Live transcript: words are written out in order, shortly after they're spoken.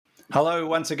Hello,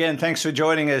 once again. Thanks for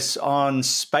joining us on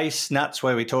Space Nuts,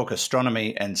 where we talk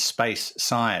astronomy and space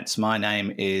science. My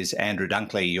name is Andrew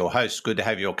Dunkley, your host. Good to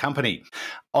have your company.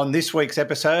 On this week's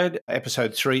episode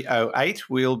 308,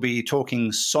 we'll be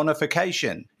talking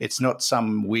sonification. It's not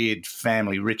some weird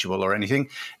family ritual or anything.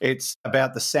 It's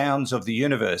about the sounds of the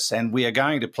universe, and we are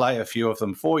going to play a few of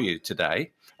them for you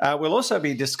today. We'll also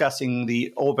be discussing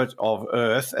the orbit of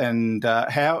Earth and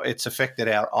how it's affected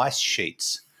our ice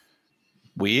sheets.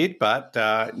 Weird, but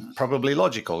probably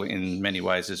logical in many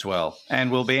ways as well.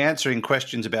 And we'll be answering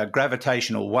questions about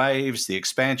gravitational waves, the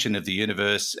expansion of the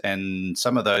universe, and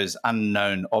some of those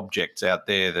unknown objects out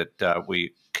there that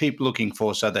we keep looking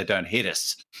for so they don't hit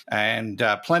us. And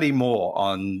plenty more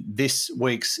on this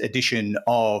week's edition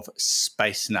of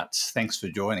Space Nuts. Thanks for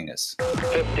joining us.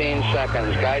 15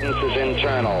 seconds. Guidance is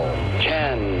internal.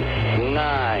 10,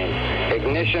 9...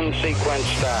 Ignition sequence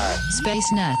start.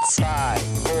 Space Nuts. 5,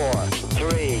 4, 3,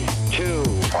 2.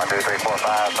 1, 2, 3, 4,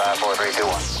 5, 5, 4, 3, 2,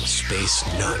 1. Space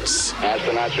Nuts.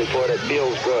 Astronauts report it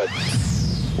feels good.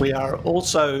 We are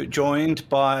also joined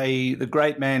by the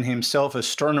great man himself,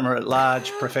 astronomer at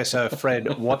large, Professor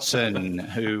Fred Watson,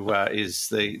 who is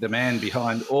the man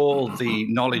behind all the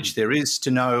knowledge there is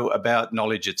to know about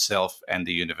knowledge itself and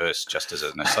the universe, just as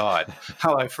an aside.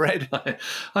 Hello, Fred.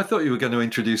 I thought you were going to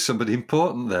introduce somebody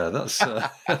important there. That's.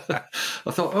 I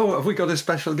thought, have we got a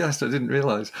special guest? I didn't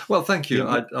realise. Well, thank you.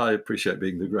 Yeah. I appreciate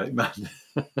being the great man.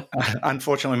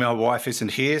 Unfortunately, my wife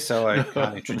isn't here, so I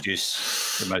can't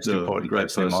introduce the most important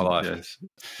person in my life.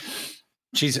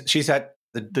 Yes. She's at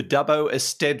the Dubbo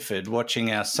Eisteddfod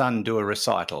watching our son do a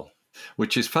recital.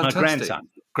 Which is fantastic. My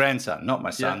grandson, not my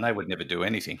son. Yeah. They would never do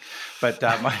anything. But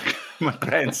my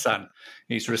grandson,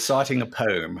 he's reciting a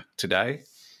poem today.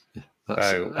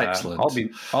 So excellent.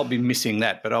 I'll be missing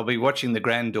that, but I'll be watching the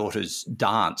granddaughters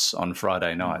dance on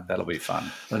Friday night. That'll be fun.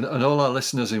 And all our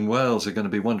listeners in Wales are going to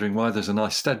be wondering why there's an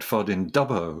Eisteddfod in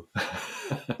Dubbo.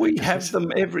 We have them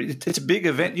it's a big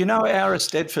event. You know, our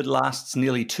Eisteddfod lasts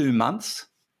nearly 2 months.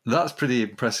 That's pretty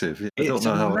impressive. I don't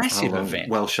know how long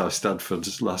Welsh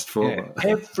Eisteddfods last for. Yeah.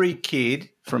 Every kid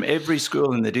from every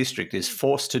school in the district is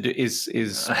forced to is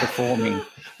performing.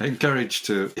 Encouraged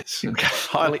to.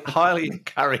 highly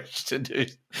encouraged to do.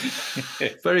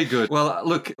 Very good. Well,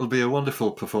 look, it'll be a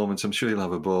wonderful performance. I'm sure you'll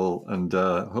have a ball, and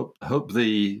hope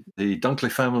the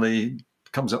Dunkley family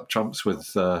comes up trumps with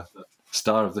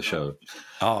star of the show.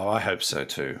 Oh, I hope so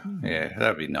too. Yeah,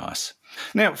 that'd be nice.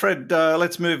 Now, Fred,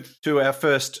 let's move to our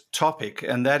first topic,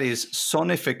 and that is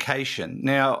sonification.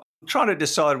 Now, I'm trying to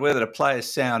decide whether to play a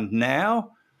sound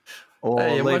now or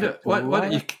why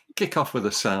don't you kick off with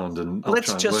a sound and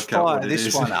let's just fire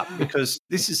this one up, because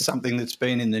this is something that's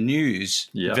been in the news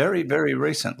very, very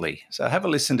recently. So have a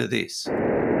listen to this.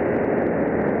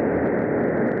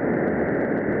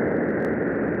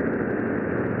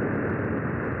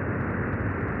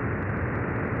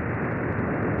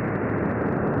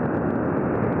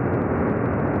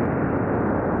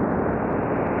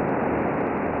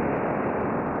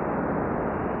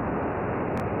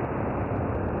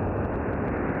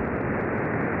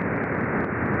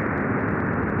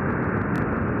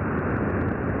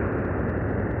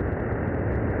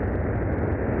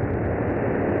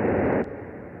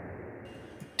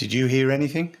 Did you hear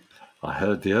anything? I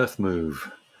heard the earth move.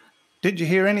 Did you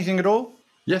hear anything at all?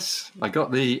 Yes, I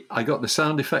got the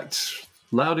sound effects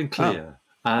loud and clear.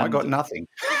 I got nothing.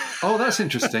 Oh, that's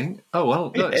interesting. Oh,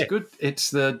 well, no, it's good.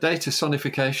 It's the data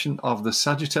sonification of the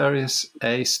Sagittarius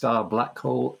A star black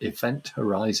hole event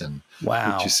horizon.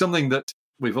 Wow. Which is something that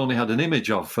we've only had an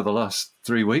image of for the last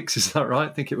 3 weeks. Is that right?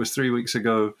 I think it was 3 weeks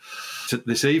ago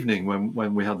this evening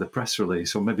when we had the press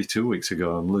release, or maybe 2 weeks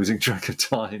ago. I'm losing track of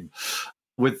time.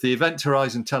 With the Event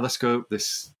Horizon Telescope,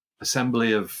 this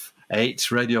assembly of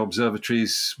 8 radio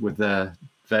observatories with their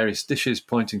various dishes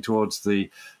pointing towards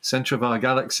the centre of our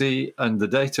galaxy, and the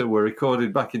data were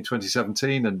recorded back in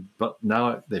 2017, but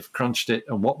now they've crunched it,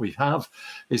 and what we have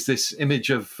is this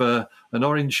image of an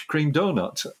orange cream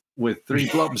donut with 3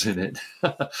 blobs in it,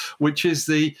 which is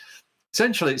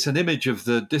essentially it's an image of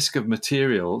the disk of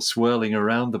material swirling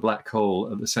around the black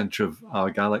hole at the centre of our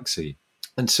galaxy.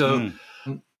 And so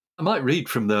I might read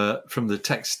from the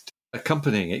text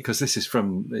accompanying it, because this is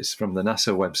from the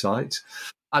NASA website.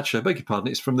 Actually, I beg your pardon,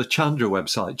 it's from the Chandra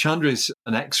website. Chandra is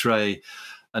a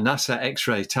NASA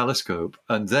X-ray telescope,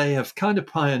 and they have kind of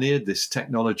pioneered this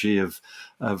technology of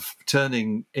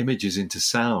turning images into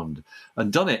sound,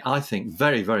 and done it, I think,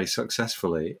 very, very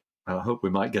successfully. I hope we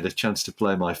might get a chance to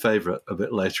play my favourite a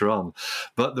bit later on.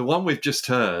 But the one we've just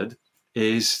heard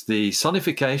is the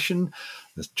sonification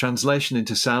The translation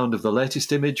into sound of the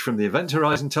latest image from the Event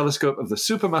Horizon Telescope of the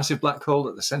supermassive black hole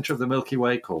at the center of the Milky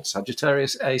Way called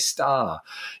Sagittarius A star.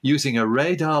 Using a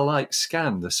radar-like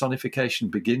scan, the sonification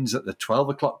begins at the 12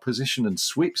 o'clock position and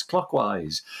sweeps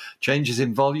clockwise. Changes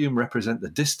in volume represent the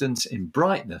distance in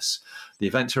brightness. The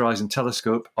Event Horizon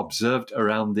Telescope observed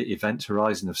around the event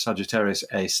horizon of Sagittarius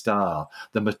A star.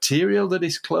 The material that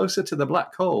is closer to the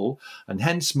black hole, and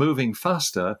hence moving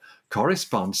faster,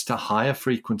 corresponds to higher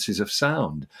frequencies of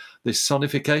sound. This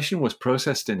sonification was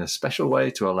processed in a special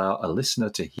way to allow a listener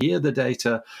to hear the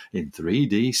data in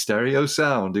 3D stereo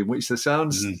sound, in which the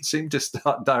sounds seem to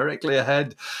start directly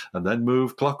ahead and then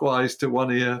move clockwise to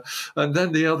one ear and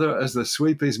then the other as the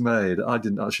sweep is made. I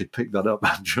didn't actually pick that up,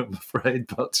 Andrew, I'm afraid,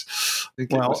 but I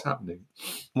think it was happening.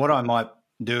 What I might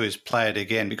do is play it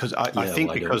again, because I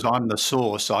think because I'm the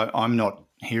source, I'm not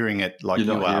hearing it like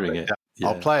you are. Hearing it. Yeah.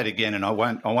 I'll play it again, and I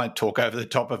won't talk over the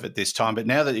top of it this time. But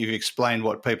now that you've explained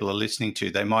what people are listening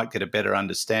to, they might get a better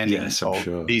understanding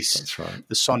of this, that's right,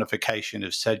 the sonification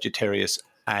of Sagittarius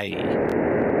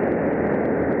A.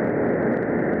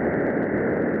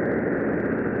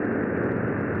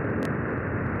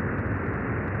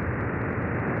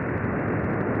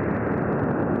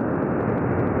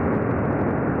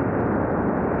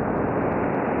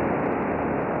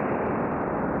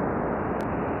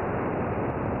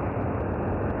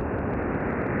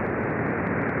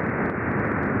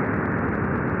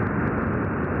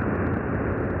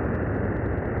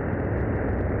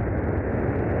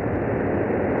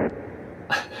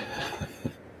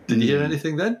 Did you hear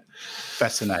anything then?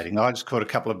 Fascinating. I just caught a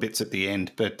couple of bits at the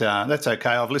end, but that's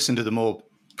okay. I've listened to them all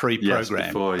pre-programmed. Yes,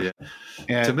 before,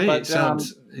 yeah. To me, it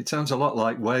sounds a lot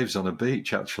like waves on a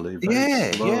beach, actually.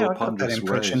 Very slow, I got that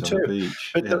impression too. On a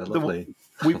beach. But lovely.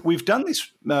 We've done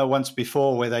this once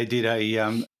before, where they did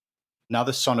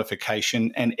another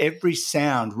sonification, and every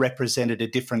sound represented a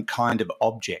different kind of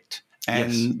object,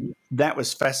 and that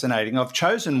was fascinating. I've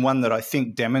chosen one that I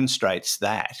think demonstrates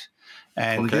that,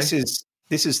 and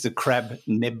this is the Crab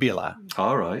Nebula.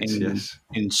 All right,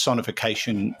 in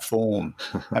sonification form.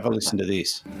 Have a listen to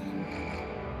this.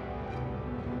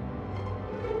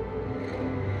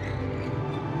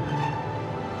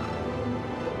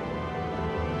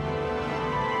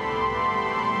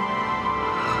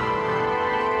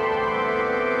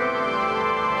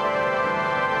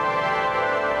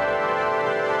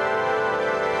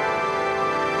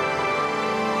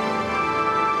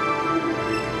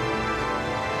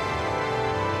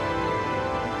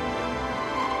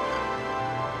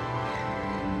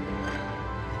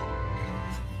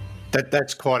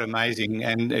 That's quite amazing,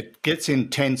 and it gets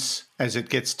intense as it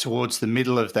gets towards the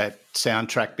middle of that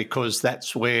soundtrack, because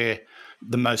that's where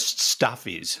the most stuff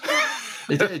is.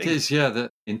 It is, yeah. The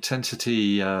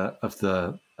intensity of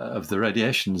the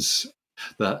radiations,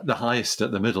 the highest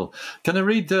at the middle. Can I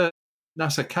read the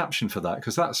NASA caption for that?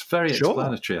 Because that's very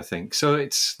explanatory, I think. So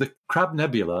it's the Crab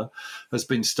Nebula has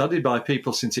been studied by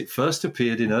people since it first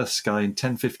appeared in Earth's sky in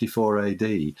 1054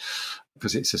 AD.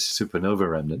 Because it's a supernova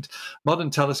remnant. Modern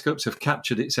telescopes have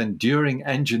captured its enduring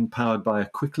engine powered by a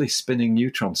quickly spinning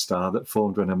neutron star that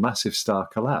formed when a massive star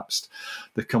collapsed.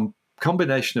 The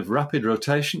combination of rapid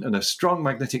rotation and a strong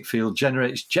magnetic field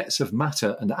generates jets of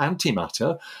matter and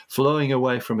antimatter flowing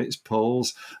away from its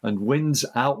poles and winds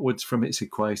outwards from its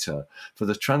equator. For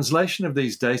the translation of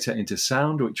these data into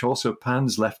sound, which also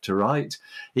pans left to right,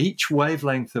 each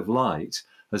wavelength of light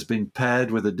has been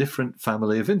paired with a different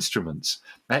family of instruments.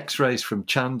 X-rays from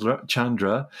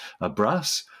Chandra are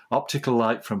brass, optical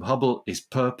light from Hubble is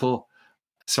purple.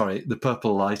 The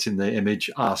purple light in the image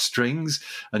are strings,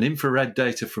 and infrared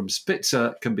data from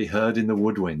Spitzer can be heard in the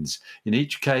woodwinds. In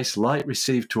each case, light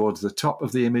received towards the top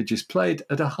of the image is played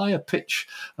at a higher pitch,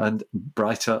 and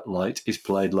brighter light is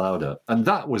played louder. And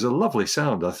that was a lovely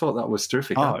sound. I thought that was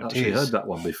terrific. I haven't actually heard that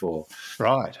one before.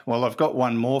 Right. Well, I've got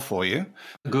one more for you.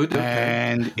 Good. Okay.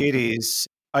 And it is...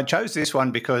 I chose this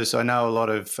one because I know a lot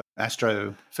of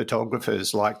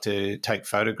astrophotographers like to take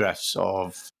photographs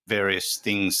of various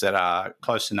things that are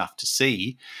close enough to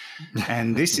see,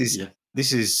 and this is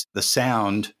this is the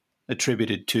sound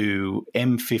attributed to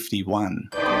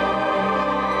M51.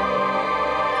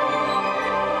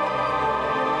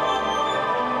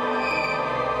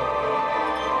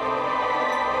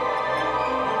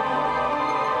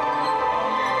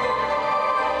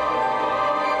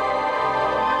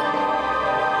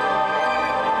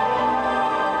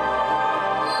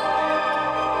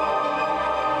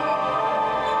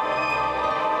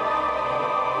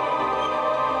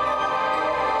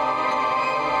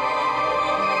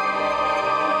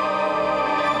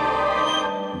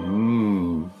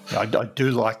 I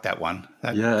do like that one.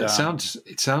 It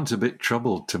sounds a bit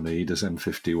troubled to me, does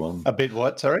M51. A bit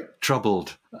what, sorry?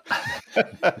 Troubled.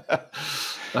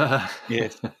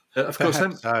 Yes. Of course,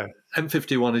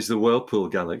 M51 is the Whirlpool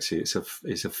galaxy. It's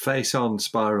a face-on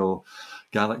spiral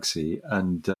galaxy,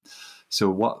 and so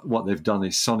what they've done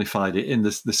is sonified it in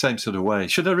the same sort of way.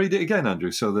 Should I read it again,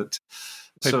 Andrew, so that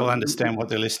people understand what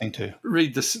they're listening to?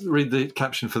 Read the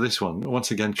caption for this one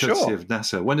once again, courtesy of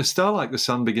NASA. When a star like the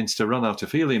Sun begins to run out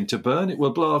of helium to burn, it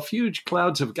will blow off huge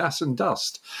clouds of gas and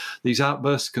dust. These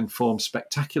outbursts can form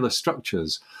spectacular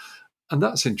structures, and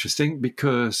that's interesting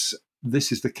because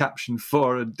this is the caption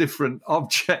for a different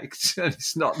object, and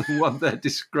it's not the one they're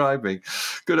describing.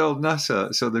 Good old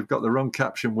NASA. So they've got the wrong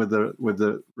caption with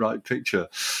the right picture.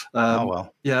 Oh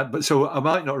well. Yeah, but so I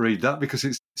might not read that because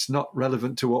it's not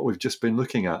relevant to what we've just been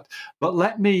looking at. But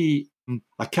I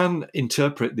can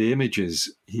interpret the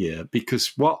images here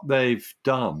because what they've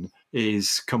done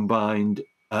is combined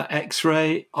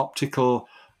X-ray, optical,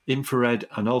 infrared,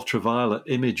 and ultraviolet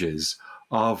images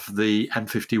of the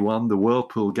M51, the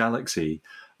Whirlpool galaxy,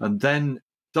 and then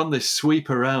done this sweep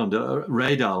around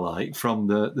radar-like from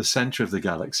the center of the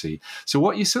galaxy. So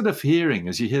what you're sort of hearing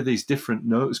as you hear these different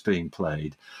notes being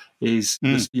played is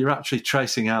you're actually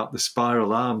tracing out the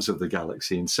spiral arms of the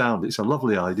galaxy in sound. It's a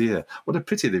lovely idea. What a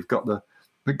pity they've got the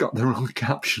wrong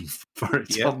caption for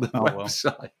it on the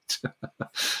website. Well.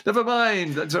 Never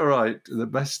mind, that's all right. The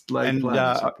best laid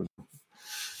plans happen.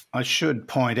 I should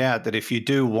point out that if you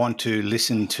do want to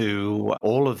listen to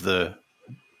all of the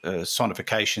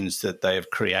sonifications that they've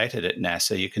created at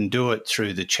NASA, you can do it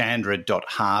through the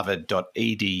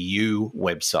chandra.harvard.edu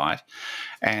website.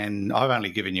 And I've only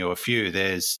given you a few.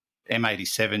 There's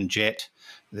M87 Jet,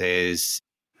 there's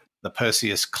the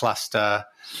Perseus cluster,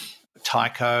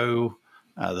 Tycho,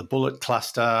 the Bullet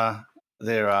cluster.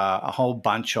 There are a whole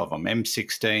bunch of them.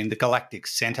 M16, the Galactic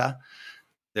Center.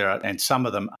 And some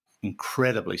of them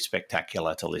incredibly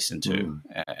spectacular to listen to.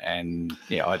 And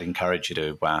I'd encourage you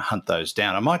to hunt those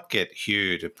down. I might get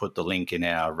Hugh to put the link in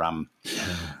our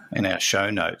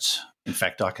show notes. In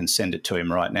fact, I can send it to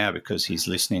him right now because he's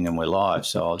listening and we're live.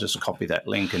 So I'll just copy that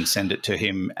link and send it to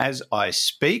him as I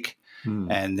speak.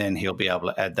 And then he'll be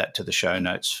able to add that to the show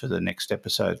notes for the next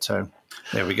episode. So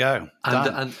there we go.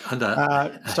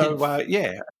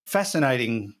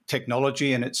 Fascinating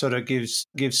technology, and it sort of gives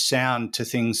sound to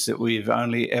things that we've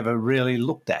only ever really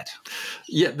looked at.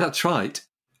 Yeah, that's right.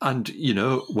 And,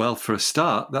 for a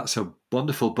start, that's a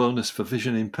wonderful bonus for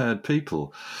vision-impaired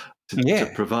people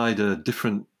to provide a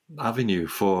different avenue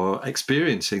for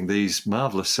experiencing these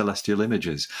marvellous celestial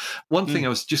images. One thing I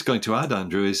was just going to add,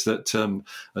 Andrew, is that a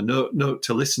note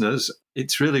to listeners,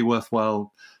 it's really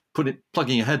worthwhile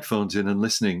plugging your headphones in and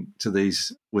listening to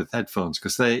these with headphones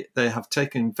because they have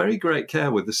taken very great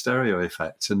care with the stereo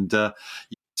effects. And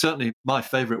certainly my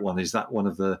favourite one is that one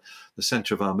of the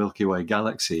centre of our Milky Way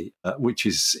galaxy, which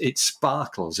is, it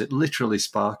sparkles. It literally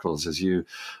sparkles as you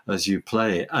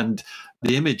play it. And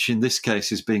the image in this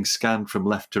case is being scanned from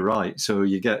left to right. So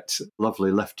you get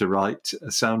lovely left to right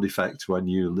sound effect when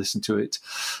you listen to it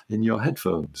in your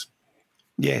headphones.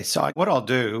 Yes. What I'll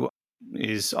do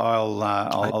is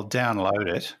I'll download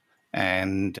it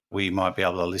and we might be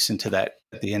able to listen to that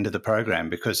at the end of the program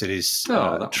because it is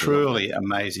a truly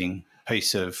amazing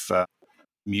piece of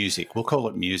music. We'll call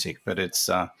it music, but it's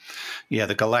the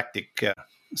Galactic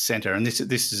Center. And this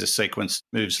is a sequence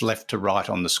that moves left to right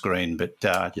on the screen. But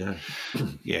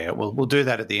we'll do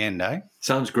that at the end, eh?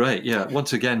 Sounds great. Yeah.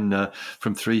 Once again,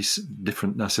 from 3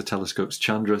 different NASA telescopes: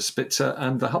 Chandra, Spitzer,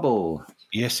 and the Hubble.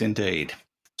 Yes, indeed.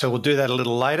 So we'll do that a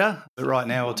little later. But right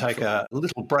now we'll take a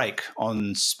little break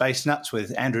on Space Nuts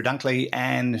with Andrew Dunkley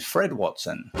and Fred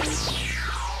Watson.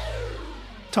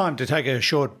 Time to take a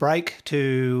short break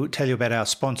to tell you about our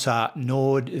sponsor,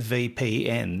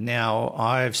 NordVPN. Now,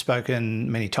 I've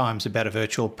spoken many times about a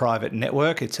virtual private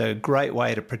network. It's a great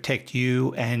way to protect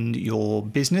you and your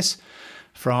business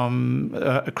from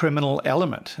a criminal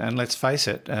element. And let's face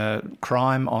it,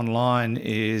 crime online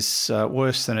is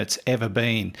worse than it's ever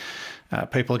been.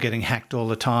 People are getting hacked all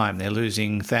the time. They're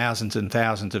losing thousands and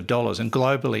thousands of dollars. And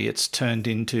globally, it's turned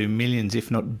into millions, if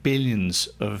not billions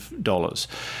of dollars.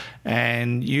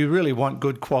 And you really want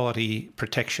good quality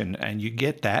protection. And you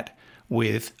get that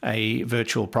with a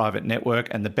virtual private network,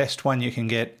 and the best one you can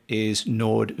get is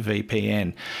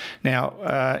NordVPN.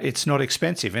 Now, it's not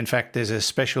expensive. In fact, there's a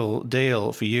special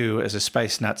deal for you as a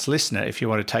Space Nuts listener. If you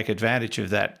want to take advantage of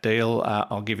that deal,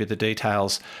 I'll give you the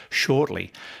details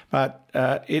shortly. But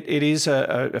it is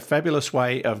a fabulous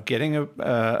way of getting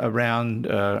around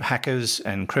hackers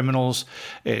and criminals.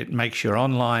 It makes your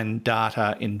online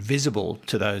data invisible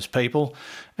to those people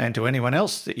and to anyone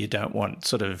else that you don't want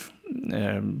sort of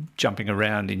jumping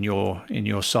around in your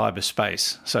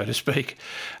cyberspace, so to speak.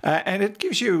 And it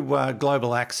gives you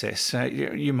global access.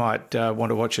 You might want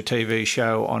to watch a TV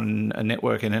show on a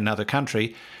network in another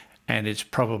country, and it's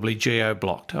probably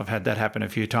geo-blocked. I've had that happen a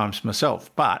few times myself.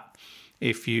 But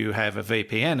if you have a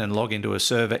VPN and log into a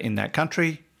server in that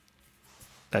country,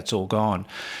 that's all gone.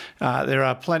 There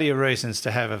are plenty of reasons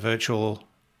to have a virtual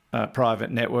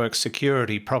private network,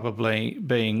 security probably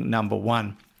being number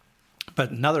one.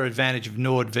 But another advantage of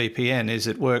NordVPN is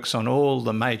it works on all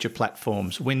the major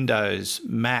platforms: Windows,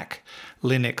 Mac,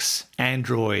 Linux,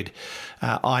 Android,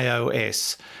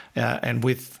 iOS. And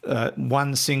with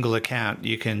one single account,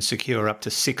 you can secure up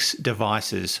to 6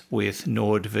 devices with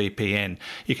NordVPN.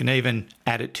 You can even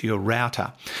add it to your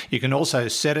router. You can also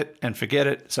set it and forget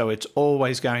it, so it's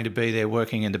always going to be there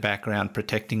working in the background,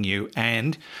 protecting you.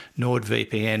 And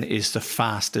NordVPN is the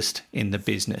fastest in the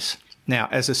business. Now,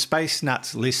 as a Space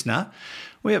Nuts listener,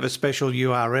 we have a special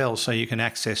URL so you can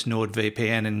access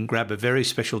NordVPN and grab a very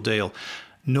special deal.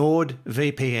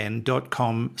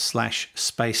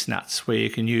 nordvpn.com/spacenuts, where you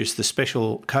can use the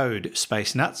special code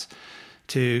SpaceNuts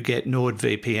to get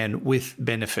NordVPN with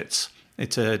benefits.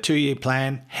 It's a 2-year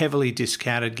plan, heavily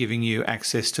discounted, giving you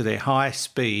access to their high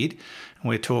speed.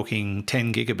 We're talking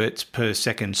 10 gigabits per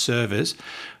second servers,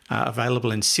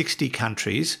 available in 60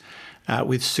 countries.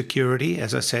 With security,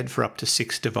 as I said, for up to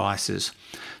 6 devices.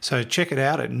 So check it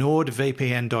out at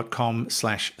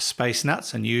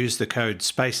nordvpn.com/spacenuts and use the code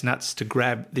SpaceNuts to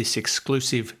grab this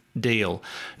exclusive deal.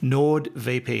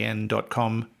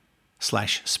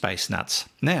 nordvpn.com/spacenuts.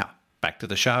 Now, back to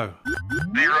the show.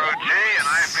 0G, and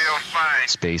I feel fine.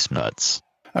 Space Nuts.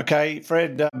 Okay,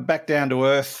 Fred, back down to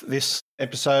earth this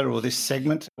episode or this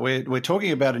segment. We're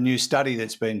talking about a new study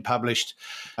that's been published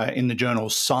in the journal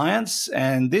Science,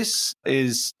 and this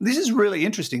is really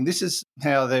interesting. This is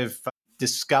how they've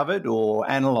discovered or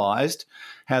analysed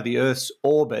how the Earth's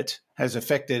orbit has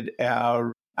affected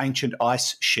our ancient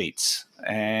ice sheets.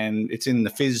 And it's in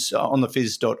the on the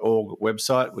phys.org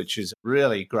website, which is a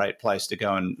really great place to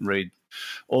go and read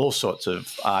all sorts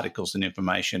of articles and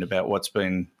information about what's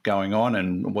been going on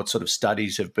and what sort of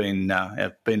studies have been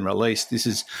released. This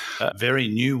is a very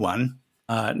new one.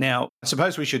 Now, I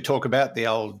suppose we should talk about the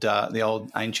old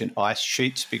ancient ice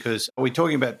sheets, because are we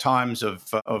talking about times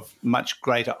of much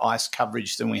greater ice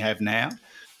coverage than we have now?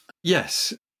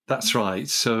 Yes, that's right.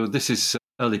 So this is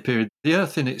early period. The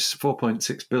Earth in its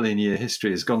 4.6 billion year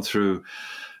history has gone through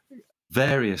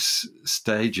various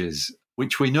stages,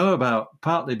 which we know about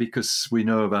partly because we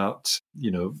know about,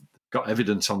 got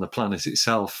evidence on the planet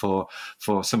itself for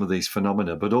some of these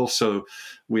phenomena, but also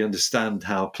we understand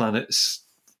how planets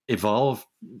evolve,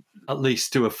 at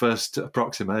least to a first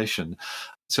approximation.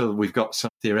 So we've got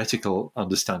some theoretical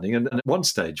understanding. And at one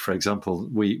stage, for example,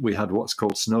 we had what's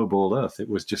called snowball Earth. It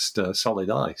was just solid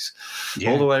ice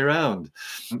all the way around.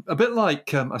 A bit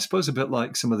like, I suppose,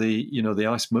 some of the, the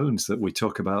ice moons that we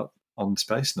talk about on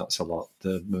Space Nuts a lot,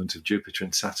 the moons of Jupiter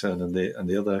and Saturn and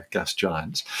the other gas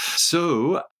giants.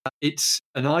 So it's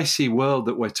an icy world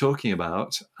that we're talking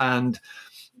about. And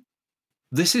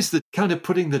this is the kind of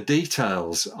putting the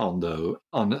details on, though,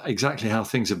 on exactly how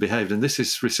things have behaved. And this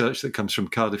is research that comes from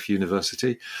Cardiff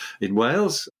University in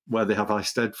Wales, where they have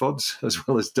Eisteddfods as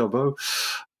well as Dubbo.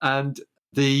 And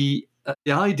the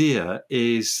idea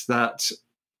is that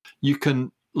you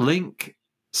can link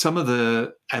some of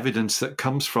the evidence that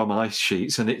comes from ice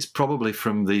sheets, and it's probably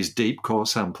from these deep core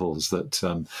samples that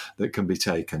can be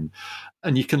taken,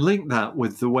 and you can link that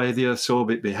with the way the Earth's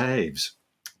orbit behaves.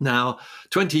 Now,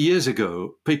 20 years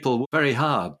ago, people were very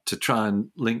hard to try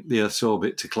and link the Earth's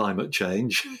orbit to climate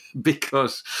change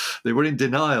because they were in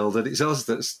denial that it's us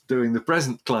that's doing the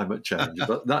present climate change,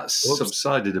 but that's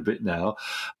subsided a bit now.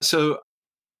 So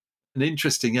an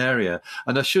interesting area.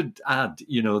 And I should add,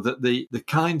 that the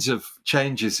kinds of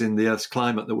changes in the Earth's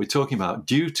climate that we're talking about,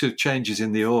 due to changes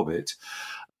in the orbit,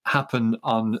 happen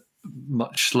on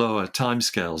much slower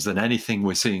timescales than anything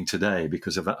we're seeing today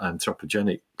because of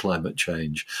anthropogenic climate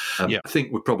change. I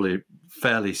think we're probably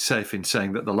fairly safe in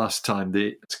saying that the last time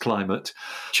the climate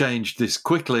changed this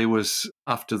quickly was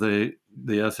after the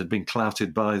Earth had been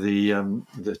clouted by the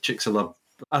Chicxulub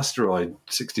asteroid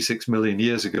 66 million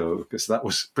years ago, because that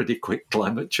was pretty quick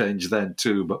climate change then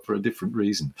too, but for a different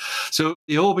reason. So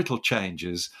the orbital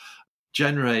changes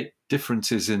generate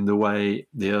differences in the way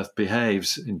the Earth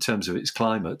behaves in terms of its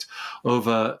climate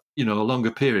over,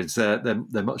 longer periods. They're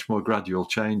much more gradual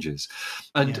changes.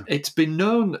 And it's been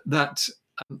known that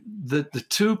the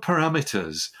two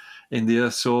parameters in the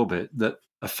Earth's orbit that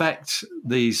affect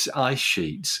these ice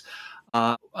sheets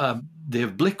are the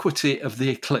obliquity of the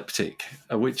ecliptic,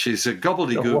 which is a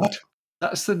gobbledygook.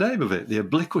 That's the name of it, the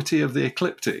obliquity of the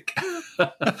ecliptic.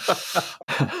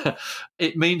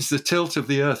 It means the tilt of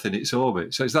the Earth in its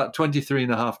orbit. So it's that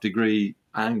 23.5 degree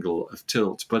angle of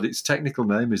tilt, but its technical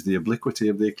name is the obliquity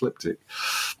of the ecliptic.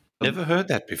 Never heard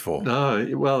that before. No,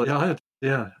 well,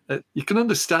 you can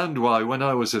understand why when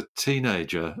I was a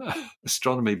teenager,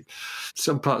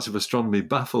 some parts of astronomy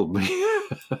baffled me.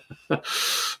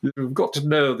 You've got to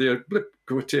know the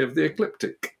obliquity of the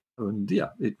ecliptic. And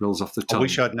it rolls off the tongue. I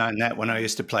wish I'd known that when I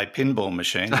used to play pinball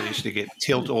machines. I used to get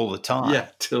tilt all the time. Yeah,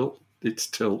 tilt. It's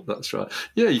tilt, that's right.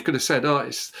 Yeah, you could have said,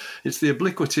 it's the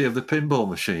obliquity of the pinball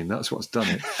machine. That's what's done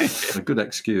it. A good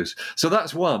excuse. So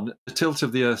that's one, the tilt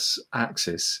of the Earth's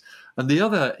axis. And the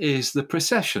other is the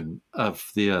precession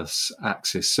of the Earth's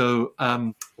axis. So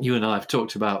you and I have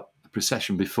talked about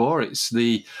precession before.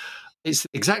 It's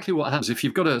exactly what happens. If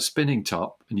you've got a spinning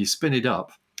top and you spin it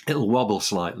up, it'll wobble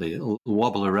slightly. It'll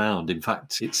wobble around. In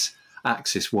fact, its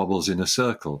axis wobbles in a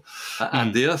circle.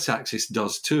 And the Earth's axis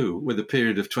does too, with a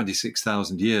period of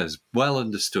 26,000 years. Well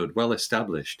understood, well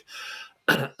established.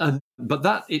 But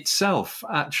that itself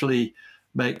actually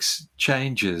makes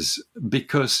changes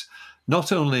because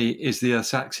not only is the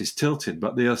Earth's axis tilted,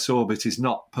 but the Earth's orbit is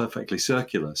not perfectly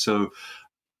circular. So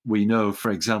we know,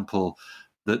 for example,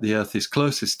 that the Earth is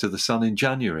closest to the Sun in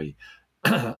January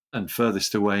and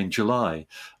furthest away in July.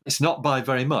 It's not by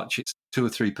very much. It's 2 or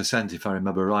 3%, if I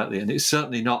remember rightly. And it's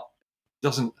certainly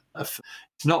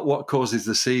it's not what causes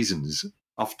the seasons.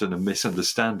 Often a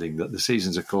misunderstanding that the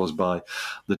seasons are caused by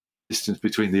the distance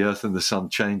between the Earth and the Sun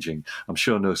changing. I'm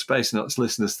sure no Space Nuts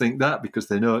listeners think that because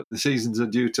they know the seasons are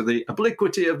due to the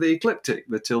obliquity of the ecliptic,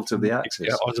 the tilt of the axis.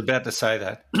 Yeah, I was about to say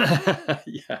that.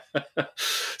 Yeah.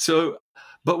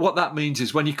 But what that means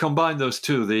is when you combine those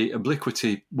two, the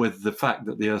obliquity with the fact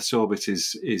that the Earth's orbit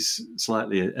is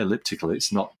slightly elliptical,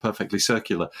 it's not perfectly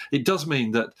circular, it does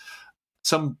mean that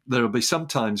there will be some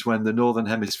times when the northern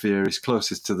hemisphere is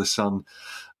closest to the Sun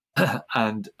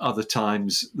and other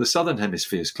times the southern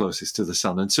hemisphere is closest to the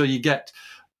Sun. And so you get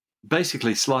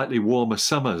basically slightly warmer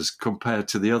summers compared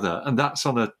to the other. And that's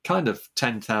on a kind of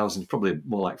 10,000, probably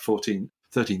more like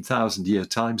 13,000 year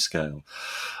timescale.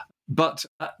 But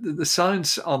the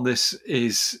science on this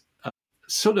is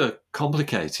sort of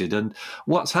complicated. And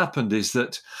what's happened is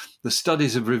that the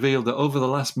studies have revealed that over the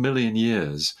last million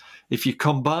years, if you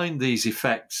combine these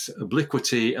effects,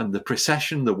 obliquity and the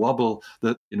precession, the wobble,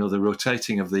 the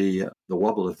rotating of the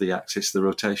wobble of the axis, the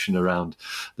rotation around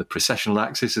the precessional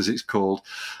axis, as it's called,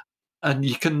 and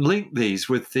you can link these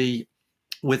with the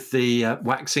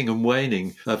waxing and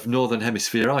waning of northern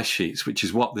hemisphere ice sheets, which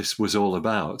is what this was all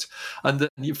about. And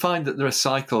you find that there are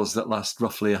cycles that last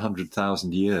roughly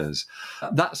 100,000 years.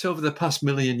 That's over the past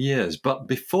million years. But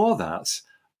before that,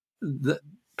 the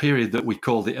period that we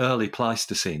call the early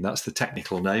Pleistocene, that's the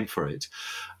technical name for it,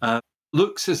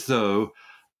 looks as though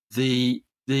the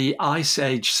ice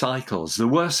age cycles, there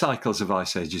were cycles of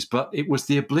ice ages, but it was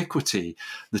the obliquity,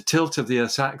 the tilt of the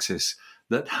Earth's axis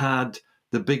that had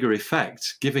the bigger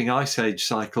effect, giving ice age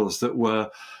cycles that were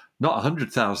not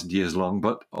 100,000 years long,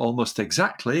 but almost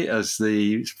exactly, as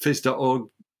the phys.org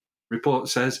report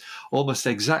says, almost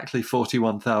exactly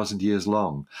 41,000 years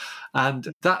long.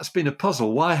 And that's been a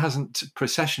puzzle. Why hasn't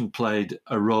precession played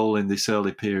a role in this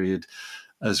early period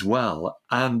as well?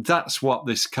 And that's what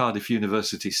this Cardiff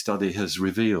University study has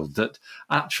revealed, that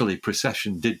actually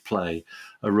precession did play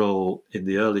a role in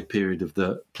the early period of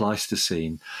the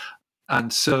Pleistocene.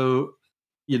 And so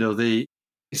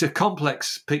it's a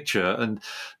complex picture, and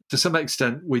to some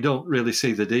extent we don't really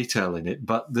see the detail in it,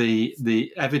 but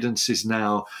the evidence is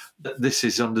now that this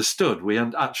is understood. We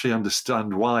actually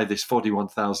understand why this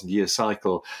 41,000 year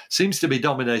cycle seems to be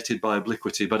dominated by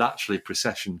obliquity, but actually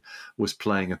precession was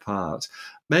playing a part.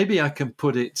 Maybe I can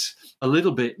put it a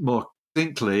little bit more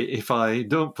succinctly if I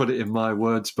don't put it in my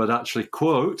words, but actually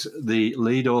quote the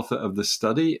lead author of the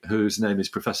study, whose name is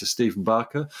Professor Stephen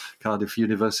Barker, Cardiff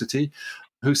University,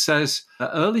 who says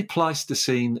early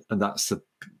Pleistocene, and that's the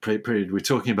period we're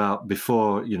talking about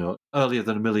before, earlier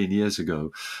than 1 million years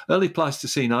ago, early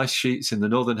Pleistocene ice sheets in the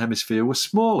Northern Hemisphere were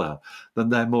smaller than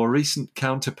their more recent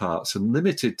counterparts and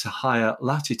limited to higher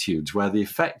latitudes where the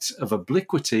effects of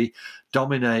obliquity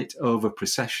dominate over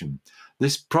precession.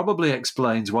 This probably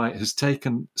explains why it has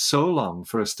taken so long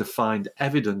for us to find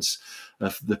evidence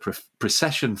of the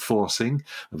precession forcing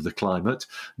of the climate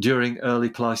during early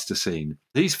Pleistocene.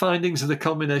 These findings are the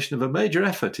culmination of a major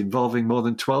effort involving more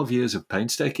than 12 years of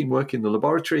painstaking work in the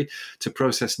laboratory to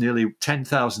process nearly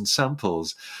 10,000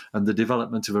 samples and the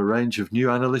development of a range of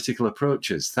new analytical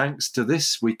approaches. Thanks to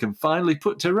this, we can finally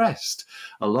put to rest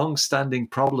a long-standing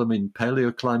problem in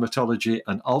paleoclimatology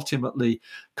and ultimately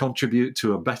contribute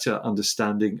to a better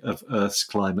understanding of Earth's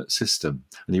climate system.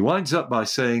 And he winds up by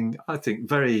saying, I think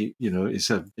very, it's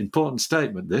an important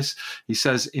statement, this. He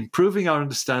says, improving our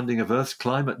understanding of Earth's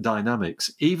climate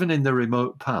dynamics, even in the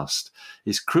remote past,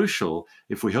 is crucial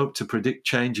if we hope to predict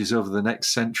changes over the next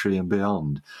century and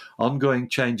beyond. Ongoing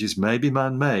changes may be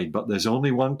man-made, but there's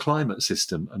only one climate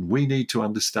system, and we need to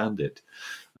understand it.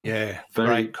 Yeah,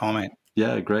 great comment.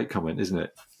 Yeah, great comment, isn't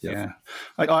it? Yeah.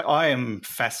 I am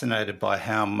fascinated by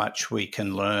how much we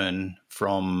can learn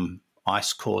from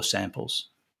ice core samples,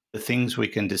 the things we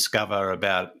can discover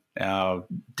about our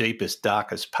deepest,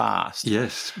 darkest past.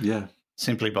 Yes, yeah.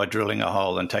 Simply by drilling a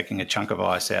hole and taking a chunk of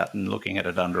ice out and looking at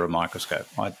it under a microscope.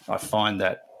 I find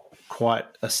that quite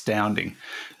astounding.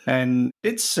 And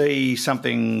did see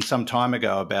something some time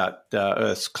ago about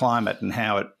Earth's climate and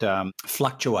how it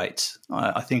fluctuates.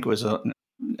 I think it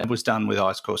was done with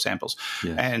ice core samples.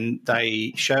 Yeah. And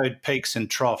they showed peaks and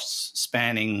troughs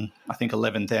spanning, I think,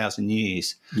 11,000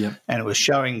 years. Yeah. And it was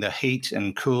showing the heat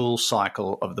and cool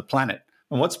cycle of the planet.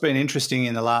 And what's been interesting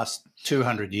in the last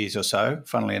 200 years or so,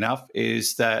 funnily enough,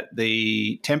 is that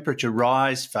the temperature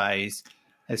rise phase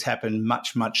has happened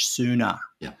much, much sooner.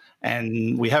 Yeah.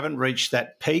 And we haven't reached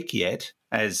that peak yet,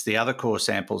 as the other core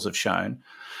samples have shown.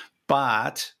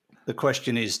 But the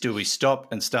question is, do we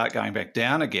stop and start going back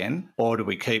down again, or do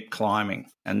we keep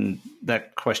climbing? And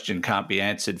that question can't be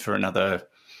answered for another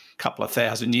couple of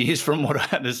thousand years from what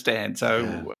I understand.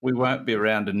 So we won't be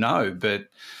around to know, but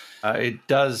it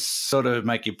does sort of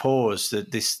make you pause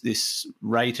that this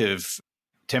rate of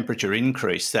temperature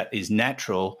increase that is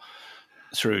natural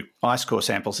through ice core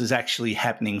samples is actually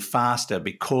happening faster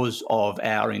because of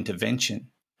our intervention.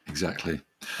 Exactly.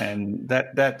 And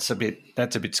that's a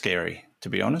bit scary, to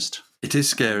be honest. It is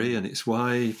scary, and it's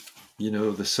why,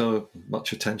 there's so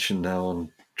much attention now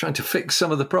on trying to fix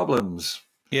some of the problems.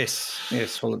 Yes.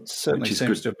 Well, it certainly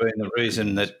seems to have been the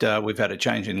reason that we've had a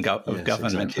change in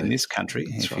government in this country,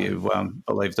 if you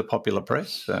believe the popular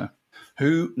press.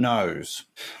 Who knows?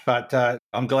 But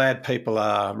I'm glad people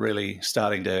are really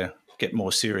starting to get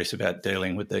more serious about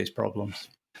dealing with these problems.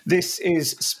 This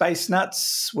is Space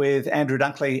Nuts with Andrew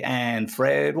Dunkley and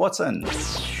Fred Watson. 3,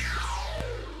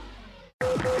 2,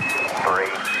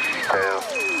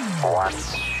 1.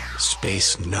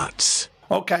 Space Nuts.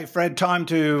 Okay, Fred, time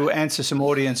to answer some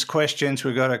audience questions.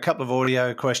 We've got a couple of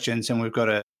audio questions and we've got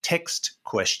a text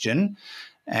question.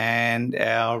 And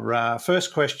our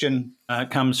first question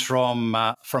comes from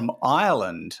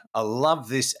Ireland. I love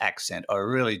this accent. I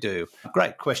really do.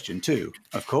 Great question too,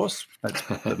 of course. That's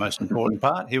the most important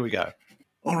part. Here we go.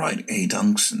 All right,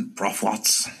 Dunks and Prof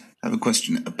Watts. I have a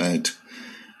question about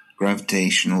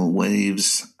gravitational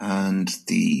waves and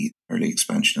the early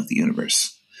expansion of the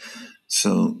universe.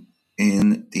 So,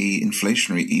 in the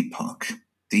inflationary epoch,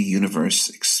 the universe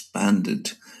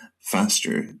expanded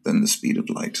faster than the speed of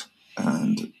light.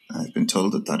 And I've been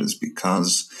told that is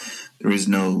because there is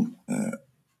no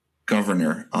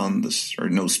governor on this, or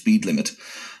no speed limit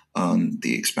on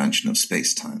the expansion of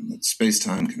space-time. That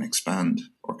space-time can expand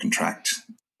or contract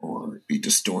or be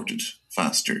distorted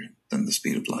faster than the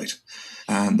speed of light.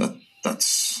 And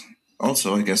that's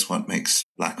also, I guess, what makes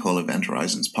black hole event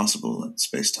horizons possible, that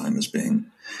space-time is being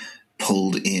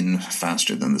pulled in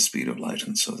faster than the speed of light,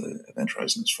 and so the event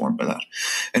horizon is formed by that.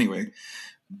 Anyway,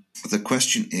 the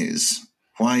question is,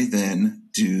 why then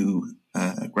do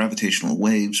gravitational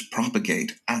waves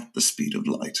propagate at the speed of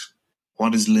light?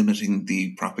 What is limiting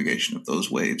the propagation of those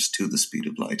waves to the speed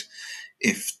of light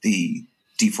if the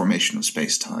deformation of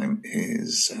space-time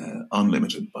is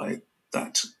unlimited by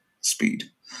that speed?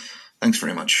 Thanks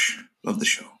very much. Love the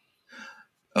show.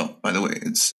 Oh, by the way,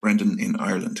 it's Brendan in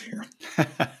Ireland here.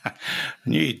 I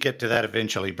knew you'd get to that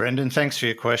eventually, Brendan. Thanks for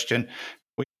your question.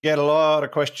 We get a lot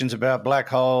of questions about black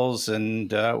holes, and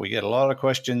we get a lot of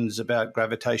questions about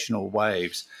gravitational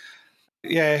waves.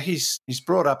 Yeah, he's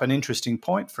brought up an interesting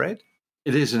point, Fred.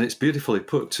 It is, and it's beautifully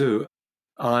put too.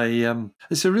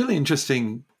 It's a really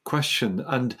interesting question,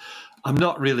 and I'm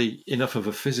not really enough of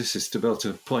a physicist to be able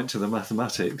to point to the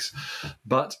mathematics,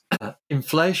 but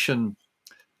inflation,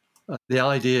 the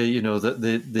idea,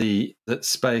 that that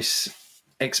space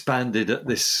expanded at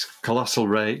this colossal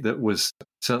rate that was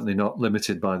certainly not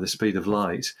limited by the speed of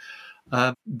light,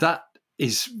 that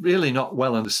is really not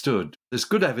well understood. There's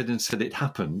good evidence that it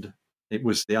happened.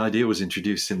 The idea was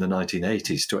introduced in the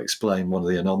 1980s to explain one of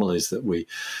the anomalies that we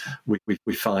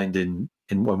find in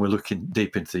when we're looking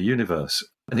deep into the universe.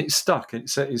 And it's stuck.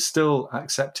 It's still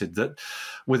accepted that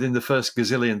within the first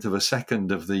gazillionth of a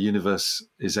second of the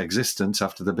universe's existence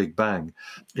after the Big Bang,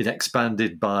 it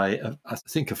expanded by, I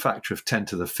think, a factor of 10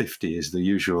 to the 50 is the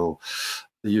usual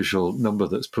number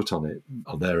that's put on it,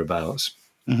 or thereabouts.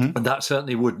 Mm-hmm. And that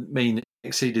certainly would mean it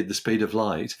exceeded the speed of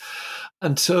light.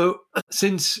 And so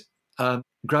since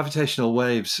gravitational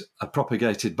waves are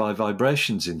propagated by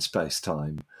vibrations in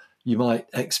space-time, you might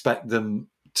expect them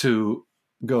to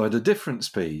go at a different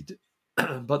speed,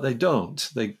 but they don't.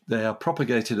 They are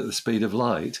propagated at the speed of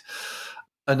light.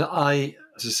 And as I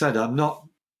said, I'm not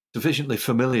sufficiently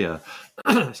familiar,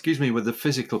 with the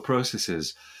physical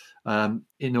processes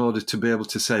in order to be able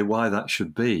to say why that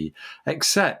should be,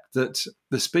 except that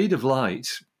the speed of light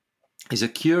is a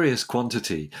curious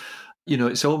quantity.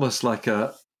 It's almost like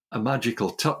a magical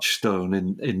touchstone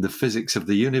in the physics of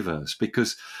the universe,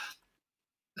 because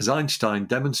as Einstein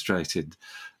demonstrated,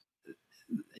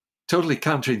 totally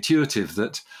counterintuitive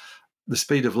that the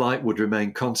speed of light would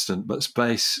remain constant, but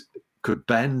space could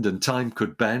bend and time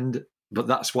could bend. But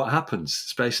that's what happens.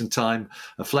 Space and time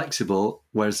are flexible,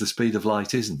 whereas the speed of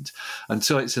light isn't. And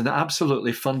so it's an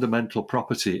absolutely fundamental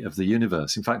property of the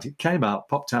universe. In fact, it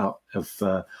popped out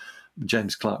of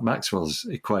James Clerk Maxwell's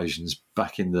equations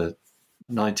back in the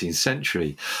 19th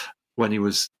century when he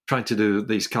was trying to do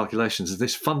these calculations.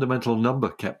 This fundamental number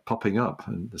kept popping up,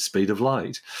 and the speed of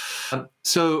light.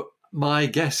 So my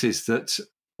guess is that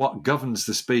what governs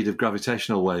the speed of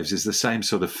gravitational waves is the same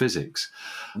sort of physics.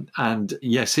 And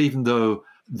yes, even though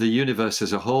the universe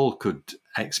as a whole could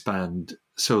expand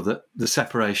so that the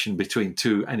separation between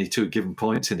any two given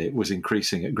points in it was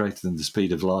increasing at greater than the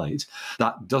speed of light,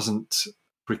 that doesn't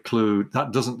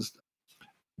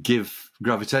give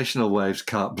gravitational waves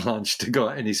carte blanche to go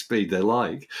at any speed they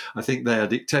like. I think they are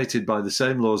dictated by the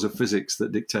same laws of physics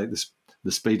that dictate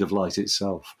the speed of light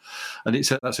itself. And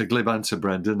that's a glib answer,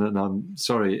 Brendan, and I'm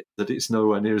sorry that it's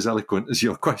nowhere near as eloquent as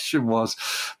your question was,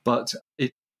 but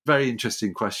it's a very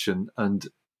interesting question, and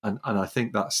I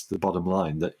think that's the bottom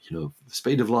line, that the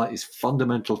speed of light is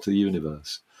fundamental to the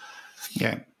universe.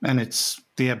 Yeah, and it's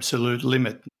the absolute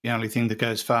limit. The only thing that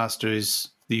goes faster is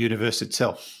the universe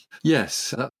itself.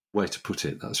 Yes, that's the way to put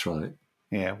it. That's right.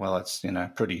 Yeah, well, it's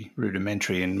pretty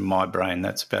rudimentary in my brain.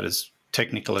 That's about as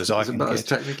technical as I can get. As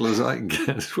technical as I can get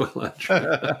as well, actually.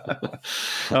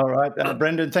 All right,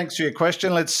 Brendan, thanks for your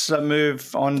question. Let's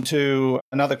move on to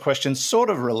another question sort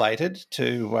of related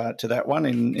to that one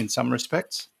in some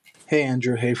respects. Hey,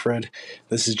 Andrew. Hey, Fred.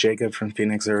 This is Jacob from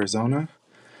Phoenix, Arizona.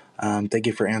 Thank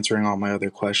you for answering all my other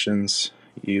questions.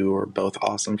 You were both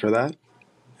awesome for that,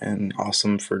 and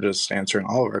awesome for just answering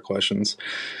all of our questions.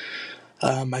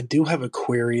 I do have a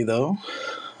query, though,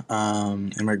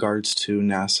 in regards to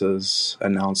NASA's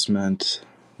announcement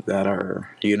that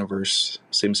our universe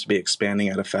seems to be expanding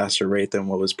at a faster rate than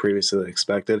what was previously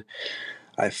expected.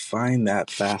 I find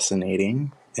that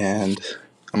fascinating, and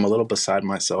I'm a little beside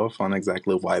myself on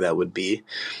exactly why that would be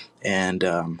and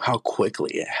how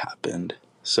quickly it happened.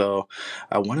 So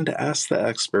I wanted to ask the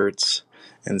experts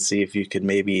and see if you could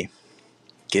maybe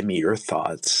give me your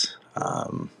thoughts,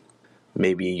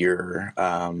 maybe your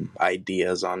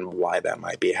ideas on why that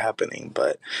might be happening.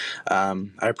 But I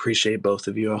appreciate both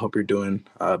of you. I hope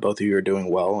both of you are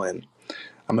doing well, and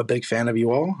I'm a big fan of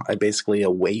you all. I basically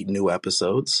await new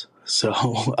episodes, so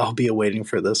I'll be awaiting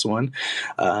for this one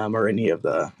or any of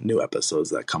the new episodes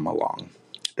that come along.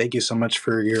 Thank you so much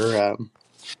for your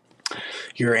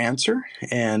answer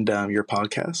and your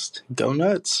podcast. Go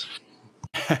nuts.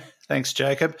 Thanks,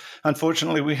 Jacob.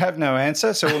 Unfortunately, we have no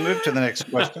answer, so we'll move to the next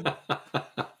question.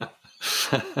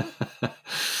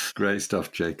 Great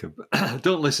stuff, Jacob.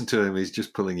 Don't listen to him. He's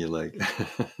just pulling your leg.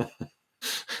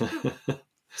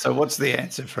 So what's the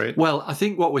answer, Fred? Well, I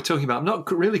think what we're talking about, I'm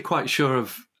not really quite sure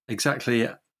of exactly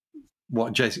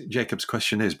what Jacob's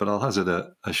question is, but I'll hazard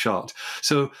a shot.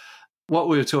 So what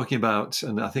we were talking about,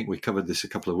 and I think we covered this a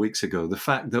couple of weeks ago, the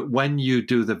fact that when you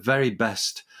do the very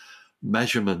best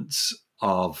measurements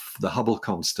of the Hubble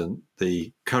constant,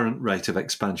 the current rate of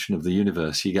expansion of the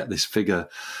universe, you get this figure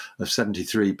of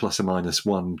 73 plus or minus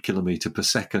 1 kilometre per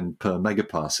second per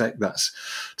megaparsec. That's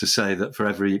to say that for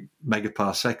every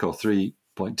megaparsec or 3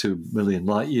 0.2 million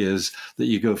light years that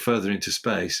you go further into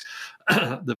space,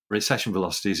 the recession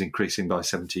velocity is increasing by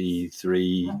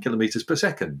 73 kilometers per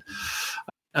second.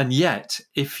 And yet,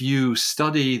 if you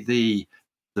study the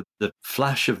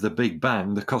flash of the Big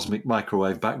Bang, the cosmic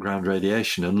microwave background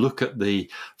radiation, and look at the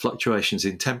fluctuations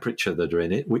in temperature that are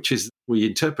in it, which is, we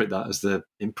interpret that as the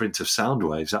imprint of sound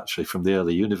waves, actually, from the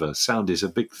early universe. Sound is a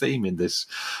big theme in this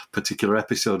particular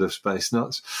episode of Space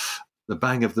Nuts. The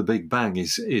bang of the Big Bang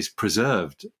is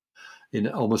preserved in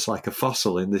almost like a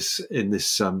fossil in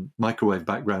this microwave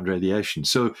background radiation.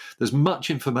 So there's much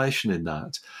information in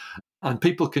that, and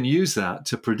people can use that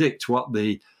to predict what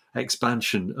the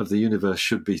expansion of the universe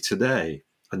should be today.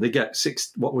 And they get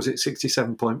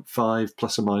 67.5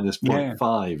 plus or minus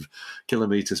 0.5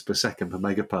 kilometers per second per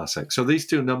megaparsec. So these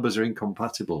two numbers are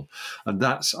incompatible. And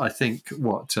that's, I think,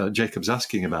 what Jacob's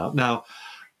asking about. Now,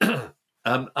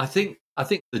 I think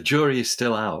the jury is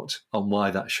still out on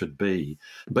why that should be.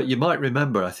 But you might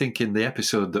remember, I think in the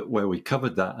episode where we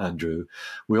covered that, Andrew,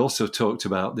 we also talked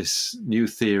about this new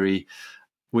theory,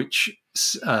 which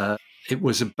it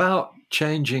was about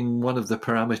changing one of the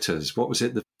parameters. What was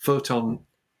it? The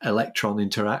photon-electron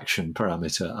interaction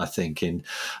parameter, I think, in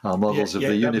our models of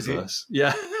the universe.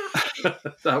 Yeah,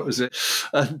 that was it.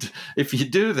 And if you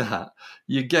do that,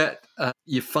 you get,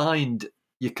 you find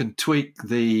you can tweak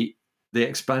the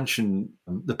expansion,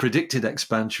 the predicted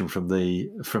expansion from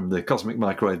the cosmic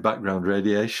microwave background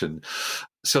radiation,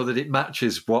 so that it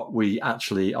matches what we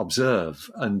actually observe.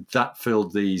 And that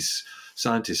filled these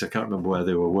scientists, I can't remember where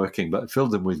they were working, but it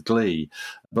filled them with glee.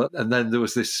 And then there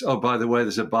was this, oh, by the way,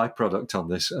 there's a byproduct on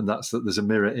this, and that's that there's a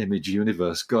mirror image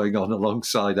universe going on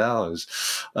alongside ours,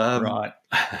 Right?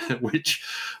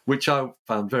 which I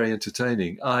found very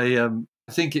entertaining. I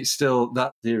think it's still,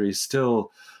 that theory is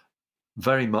still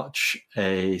very much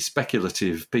a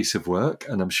speculative piece of work,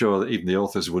 and I'm sure that even the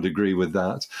authors would agree with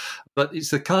that. But it's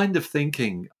the kind of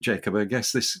thinking, Jacob, I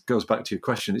guess this goes back to your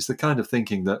question, it's the kind of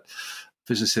thinking that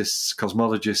physicists,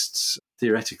 cosmologists,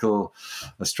 theoretical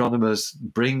astronomers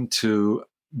bring to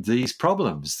these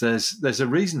problems. There's a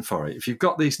reason for it. If you've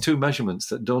got these two measurements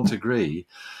that don't agree,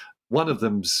 one of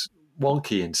them's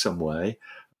wonky in some way.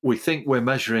 We think we're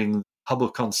measuring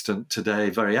Hubble constant today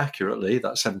very accurately,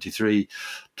 that 73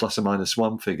 plus or minus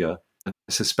 1 figure. And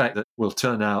I suspect that will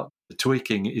turn out the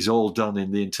tweaking is all done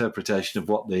in the interpretation of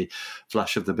what the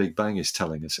flash of the Big Bang is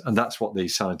telling us. And that's what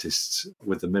these scientists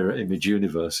with the mirror image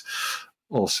universe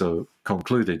also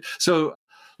concluded. So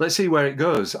let's see where it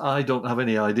goes. I don't have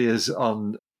any ideas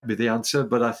on the answer,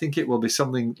 but I think it will be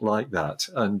something like that.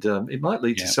 And it might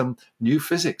lead to some new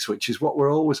physics, which is what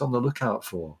we're always on the lookout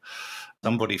for.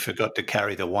 Somebody forgot to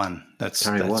carry the one. That's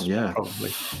one, yeah.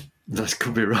 Probably. That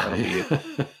could be right.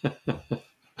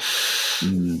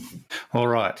 All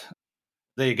right.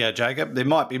 There you go, Jacob. There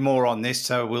might be more on this,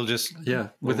 so we'll just... Yeah,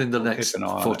 within the next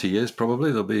 40 years, probably,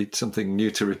 there'll be something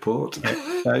new to report.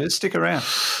 Yeah. So just stick around.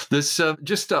 There's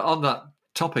just on that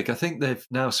topic, I think they've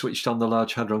now switched on the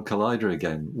Large Hadron Collider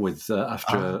again with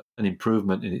after an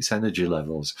improvement in its energy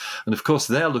levels. And of course,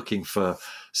 they're looking for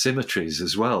symmetries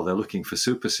as well. They're looking for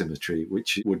supersymmetry,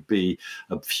 which would be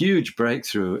a huge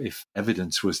breakthrough if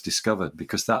evidence was discovered,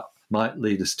 because that might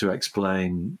lead us to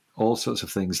explain all sorts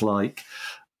of things like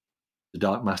the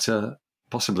dark matter,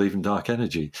 possibly even dark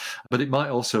energy. But it might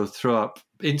also throw up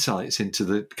insights into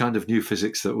the kind of new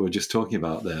physics that we were just talking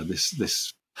about there,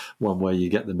 this one where you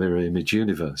get the mirror image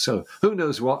universe. So who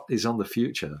knows what is on the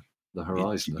future, the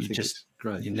horizon. I think it's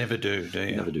great. You never do you?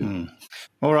 You never do.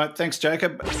 All right, thanks,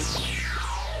 Jacob.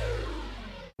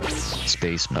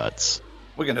 Space Nuts.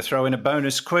 We're going to throw in a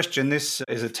bonus question. This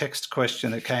is a text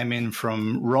question that came in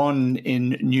from Ron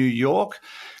in New York.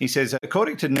 He says,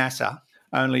 according to NASA,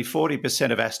 only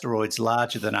 40% of asteroids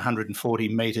larger than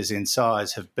 140 metres in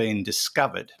size have been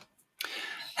discovered.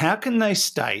 How can they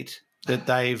state that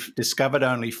they've discovered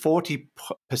only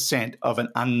 40% of an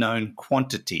unknown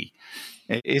quantity?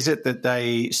 Is it that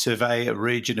they survey a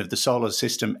region of the solar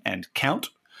system and count?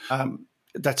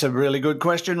 That's a really good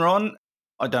question, Ron.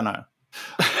 I don't know.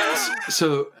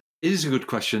 So it is a good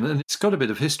question, and it's got a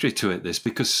bit of history to it, this,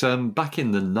 because back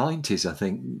in the 90s, I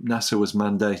think, NASA was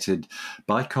mandated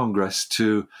by Congress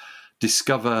to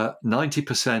discover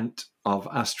 90% of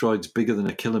asteroids bigger than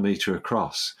a kilometre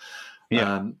across.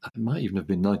 Yeah. It might even have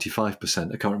been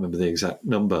 95%. I can't remember the exact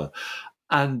number.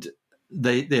 And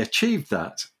they achieved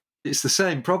that. It's the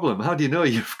same problem. How do you know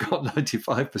you've got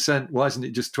 95%? Why isn't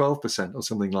it just 12% or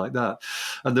something like that?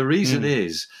 And the reason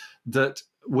is that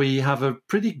we have a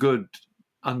pretty good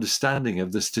understanding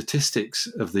of the statistics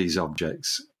of these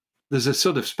objects. There's a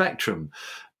sort of spectrum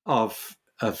of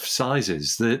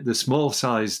sizes. The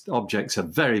small-sized objects are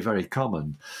very, very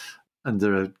common. and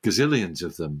there are gazillions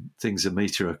of them, things a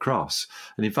meter across.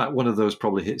 And in fact, one of those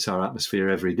probably hits our atmosphere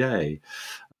every day.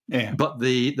 Yeah. But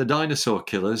the dinosaur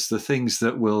killers, the things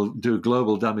that will do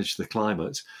global damage to the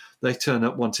climate, they turn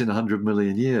up once in 100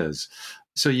 million years.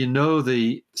 So you know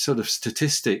the sort of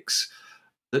statistics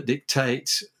that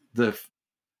dictate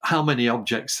how many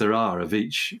objects there are of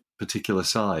each particular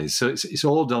size. So it's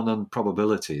all done on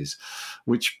probabilities,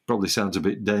 which probably sounds a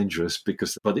bit dangerous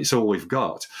but it's all we've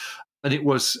got. And it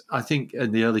was, I think,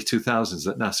 in the early 2000s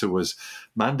that NASA was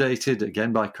mandated,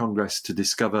 again by Congress, to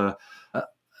discover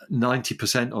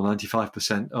 90% or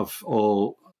 95% of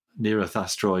all near-Earth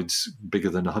asteroids bigger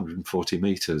than 140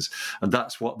 meters. And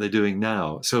that's what they're doing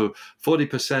now. So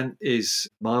 40% is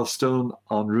milestone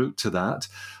en route to that.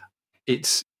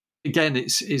 It's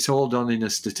all done in a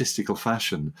statistical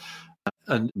fashion.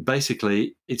 And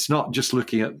basically, it's not just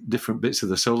looking at different bits of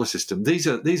the solar system. These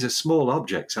are small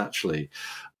objects, actually.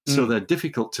 So they're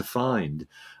difficult to find.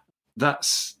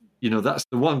 That's the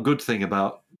one good thing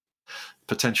about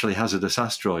potentially hazardous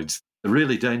asteroids. The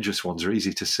really dangerous ones are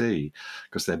easy to see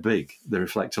because they're big. They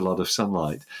reflect a lot of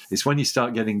sunlight. It's when you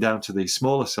start getting down to these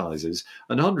smaller sizes,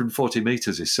 and 140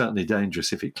 meters is certainly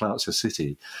dangerous if it clouts a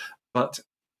city, but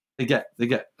they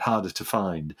get harder to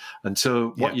find. And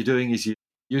so what you're doing is you're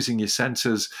using your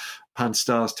sensors,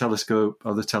 Pan-STARRS telescope,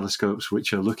 other telescopes,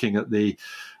 which are looking at the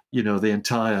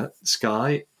entire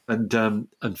sky, and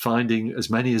finding as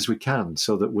many as we can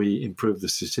so that we improve the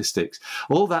statistics.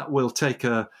 All that will take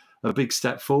a big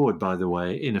step forward, by the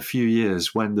way, in a few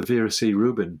years when the Vera C.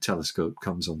 Rubin telescope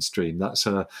comes on stream. That's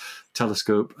a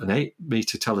telescope, an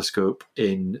 8-meter telescope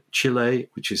in Chile,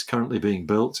 which is currently being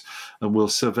built, and will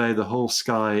survey the whole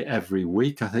sky every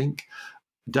week, I think,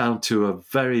 down to a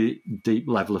very deep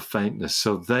level of faintness.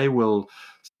 So they will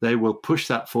push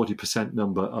that 40%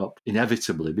 number up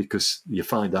inevitably, because you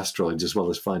find asteroids as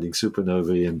well as finding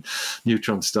supernovae and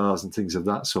neutron stars and things of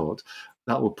that sort.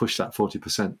 That will push that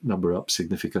 40% number up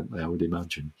significantly, I would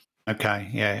imagine. Okay,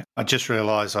 yeah. I just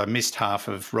realised I missed half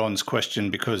of Ron's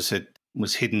question because it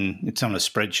was hidden. It's on a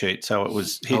spreadsheet, so it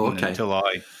was hidden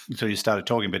until you started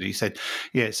talking. But he said,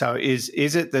 yeah, so is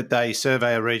it that they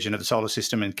survey a region of the solar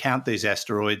system and count these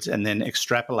asteroids and then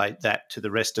extrapolate that to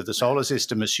the rest of the solar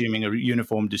system, assuming a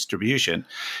uniform distribution?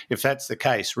 If that's the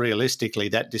case, realistically,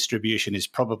 that distribution is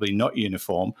probably not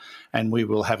uniform, and we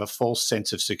will have a false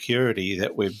sense of security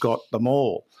that we've got them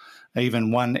all.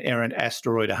 Even one errant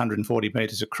asteroid 140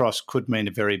 metres across could mean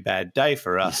a very bad day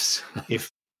for us if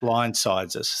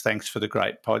blindsides us. Thanks for the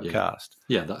great podcast.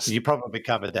 Yeah, that's you probably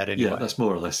covered that anyway. Yeah, that's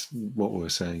more or less what we were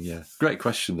saying. Yeah, great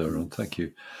question though, Ron. Thank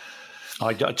you.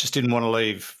 I just didn't want to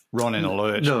leave Ron in a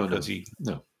lurch because he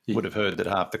would have heard that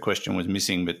half the question was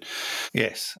missing. But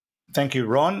yes, thank you,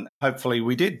 Ron. Hopefully,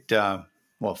 we did.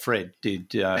 Fred did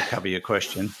cover your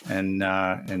question,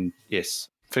 and yes.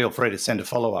 Feel free to send a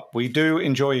follow-up. We do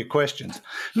enjoy your questions.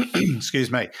 Excuse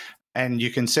me. And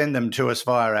you can send them to us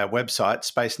via our website,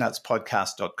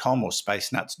 spacenutspodcast.com or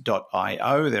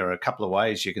spacenuts.io. There are a couple of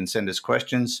ways you can send us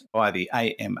questions via the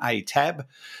AMA tab,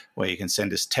 where you can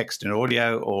send us text and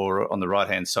audio, or on the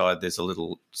right-hand side, there's a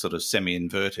little sort of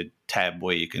semi-inverted tab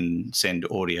where you can send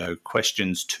audio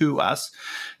questions to us.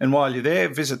 And while you're there,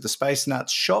 visit the Space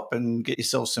Nuts shop and get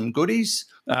yourself some goodies.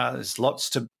 There's lots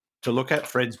to look at.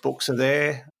 Fred's books are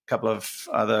there, a couple of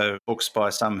other books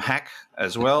by some hack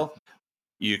as well.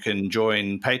 You can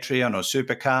join Patreon or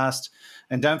Supercast.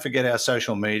 And don't forget our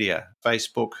social media,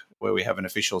 Facebook, where we have an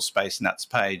official Space Nuts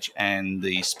page, and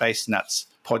the Space Nuts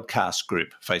podcast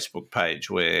group Facebook page,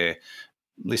 where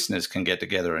listeners can get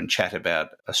together and chat about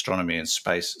astronomy and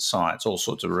space science, all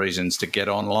sorts of reasons to get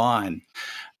online.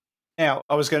 Now,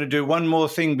 I was going to do one more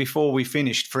thing before we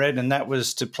finished, Fred, and that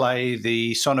was to play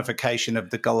the sonification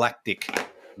of the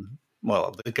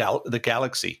the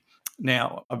galaxy.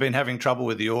 Now, I've been having trouble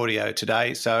with the audio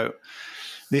today, so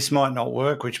this might not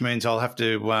work, which means I'll have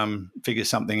to figure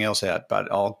something else out,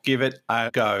 but I'll give it a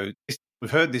go.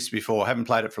 We've heard this before, haven't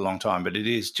played it for a long time, but it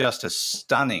is just a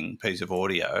stunning piece of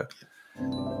audio.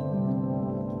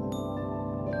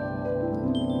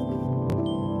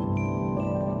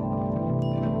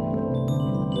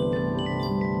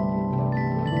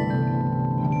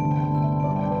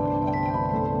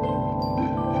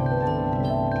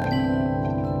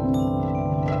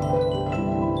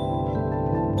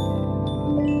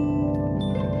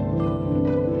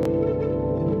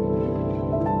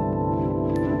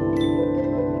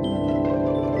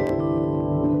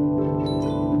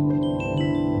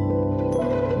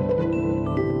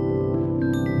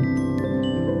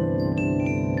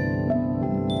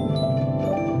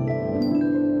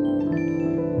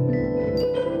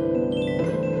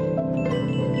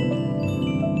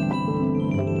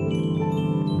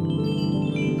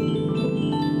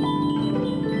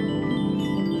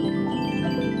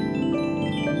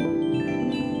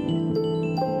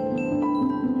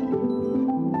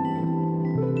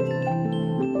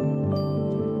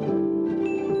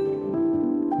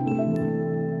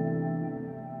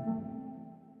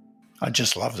 I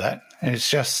just love that. And it's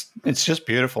just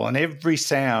beautiful. And every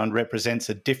sound represents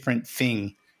a different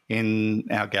thing in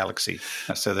our galaxy.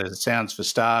 So there's sounds for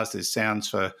stars, there's sounds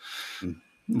for,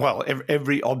 well,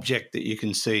 every object that you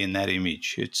can see in that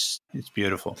image. It's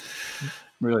beautiful.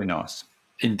 Really nice.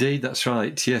 Indeed, that's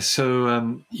right. Yes,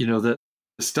 so, the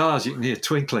stars you can hear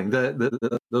twinkling, those are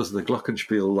the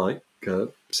glockenspiel-like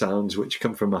sounds which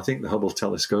come from, I think, the Hubble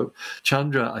telescope.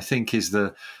 Chandra, I think, is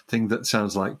the thing that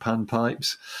sounds like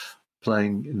panpipes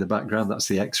playing in the background. That's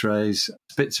the X-rays.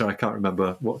 Spitzer, I can't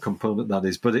remember what component that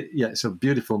is, but it's a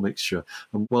beautiful mixture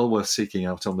and well worth seeking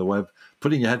out on the web,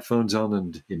 putting your headphones on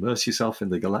and immerse yourself in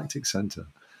the galactic centre.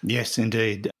 Yes,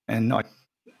 indeed. And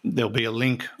there'll be a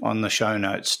link on the show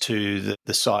notes to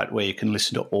the site where you can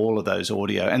listen to all of those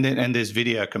audio. And there's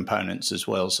video components as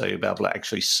well, so you'll be able to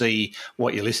actually see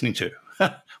what you're listening to,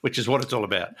 which is what it's all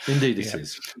about. Indeed it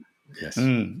is. Yes.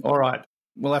 All right.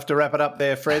 We'll have to wrap it up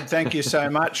there, Fred. Thank you so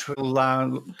much.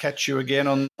 We'll catch you again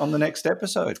on the next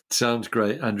episode. Sounds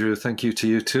great, Andrew. Thank you to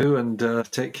you too, and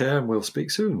take care, and we'll speak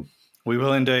soon. We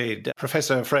will indeed.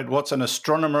 Professor Fred Watson,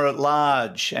 astronomer at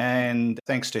large, and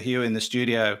thanks to Hugh in the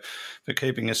studio for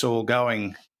keeping us all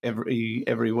going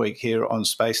every week here on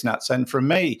Space Nuts. And from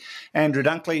me, Andrew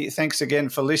Dunkley, thanks again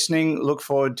for listening. Look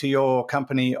forward to your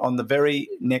company on the very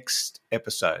next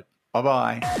episode.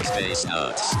 Bye-bye. Space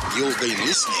Nuts. You've been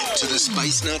listening to the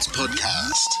Space Nuts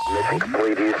podcast.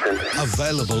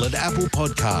 Available at Apple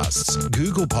Podcasts,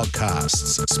 Google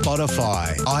Podcasts,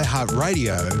 Spotify,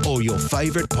 iHeartRadio, or your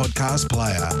favourite podcast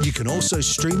player. You can also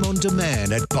stream on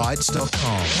demand at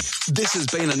Bytes.com. This has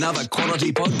been another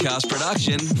quality podcast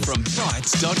production from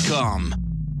Bytes.com.